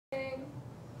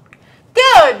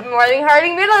Good morning,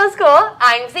 Harding Middle School.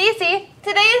 I'm Cece.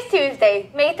 Today is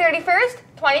Tuesday, May 31st,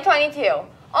 2022,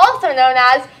 also known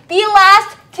as the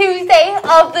last Tuesday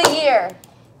of the year.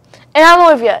 And I'm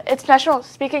Olivia. It's National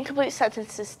Speak in Complete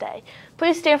Sentences Day.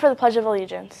 Please stand for the Pledge of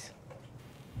Allegiance.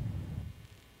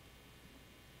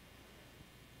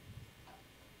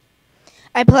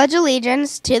 I pledge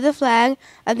allegiance to the flag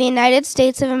of the United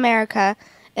States of America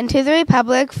and to the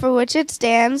republic for which it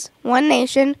stands, one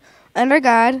nation, under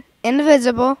God,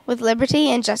 indivisible, with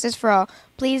liberty and justice for all.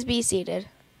 Please be seated.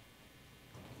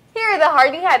 Here are the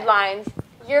Harding headlines.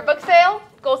 Yearbook sale,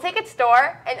 school ticket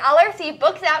store, and LRC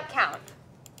books out count.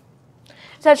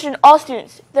 Attention all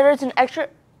students. There is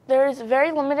a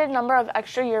very limited number of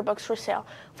extra yearbooks for sale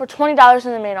for $20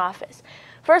 in the main office.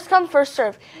 First come, first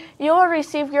serve. You will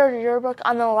receive your yearbook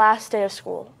on the last day of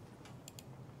school.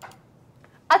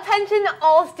 Attention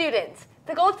all students.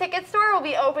 The Gold Ticket Store will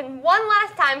be open one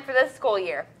last time for this school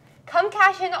year. Come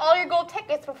cash in all your gold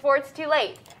tickets before it's too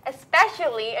late,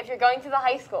 especially if you're going to the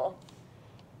high school.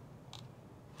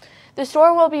 The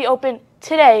store will be open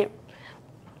today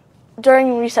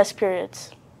during recess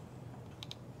periods.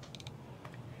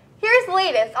 Here's the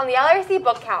latest on the LRC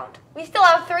book count. We still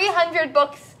have 300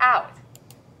 books out.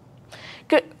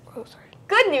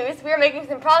 Good news, we are making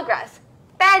some progress.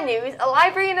 Bad news, a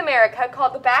library in America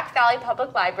called the Back Valley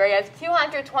Public Library has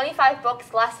 225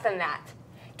 books less than that.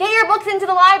 Get your books into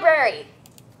the library!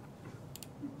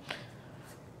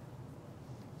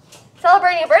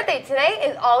 Celebrating a birthday today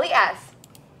is Ollie S.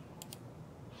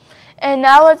 And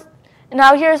now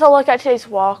here's a look at today's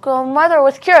welcome weather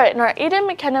with Kira in our Eden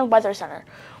McKenna Weather Center.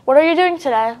 What are you doing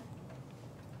today?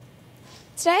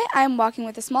 Today, I am walking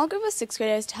with a small group of 6th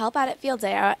graders to help out at field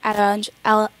day at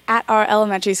our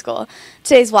elementary school.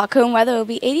 Today's walk-home weather will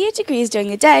be 88 degrees during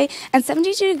the day and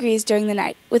 72 degrees during the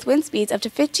night, with wind speeds up to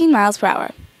 15 miles per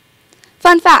hour.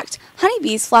 Fun fact,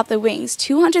 honeybees flop their wings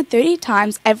 230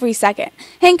 times every second.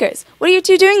 Hankers, what are you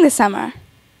two doing this summer?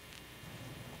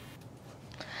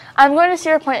 I'm going to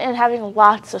Cedar Point and having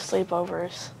lots of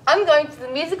sleepovers. I'm going to the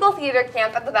musical theater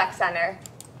camp at the Beck Center.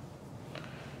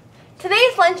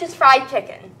 Today's lunch is fried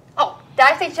chicken. Oh, did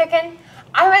I say chicken?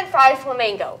 I meant fried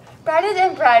flamingo. Breaded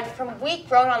and bread from wheat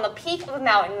grown on the peak of a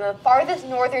mountain in the farthest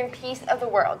northern piece of the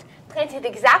world. Planted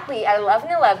exactly at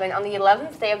 11/11 on the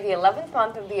 11th day of the 11th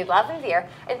month of the 11th year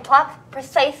and plucked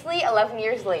precisely 11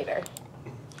 years later.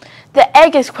 The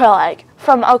egg is quail egg,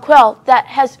 from a quail that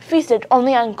has feasted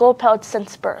only on gold pellets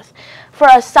since birth. For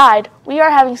a side, we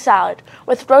are having salad,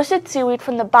 with roasted seaweed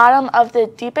from the bottom of the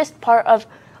deepest part of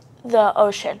the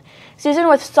ocean, seasoned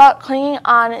with salt clinging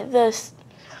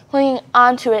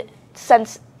onto it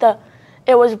since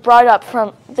it was brought up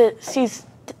from the sea's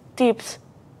deeps.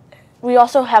 We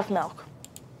also have milk.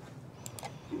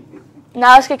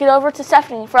 Now let's kick it over to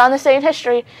Stephanie for On This Day in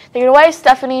History. Take it away,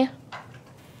 Stephanie.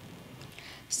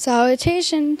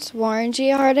 Salutations, Warren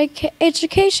G. Harding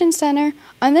Education Center.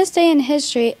 On this day in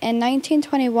history, in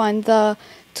 1921, the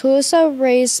Tulsa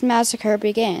Race Massacre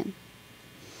began.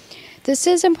 This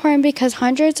is important because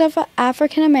hundreds of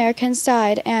African Americans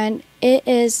died, and it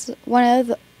is one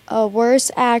of the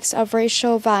worst acts of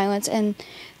racial violence in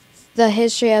the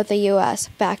history of the U.S.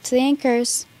 Back to the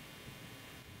anchors.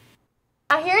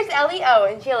 Now here's Ellie O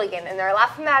and Jilligan in their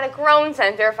Laugh-O-Matic Grown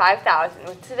Center 5000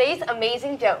 with today's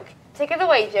amazing joke. Take it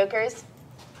away, jokers.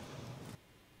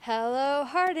 Hello,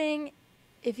 Harding.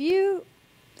 If you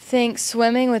think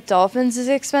swimming with dolphins is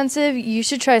expensive, you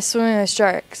should try swimming with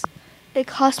sharks. It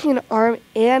cost me an arm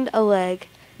and a leg.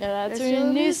 Now that's your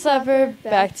new supper.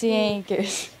 Back to the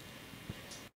anchors.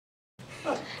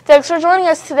 Thanks for joining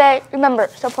us today. Remember,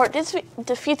 support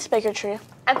defeats bigotry.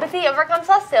 Empathy overcomes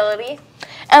hostility.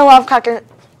 And love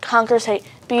conquers hate.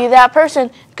 Be that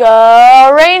person.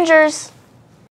 Go Rangers!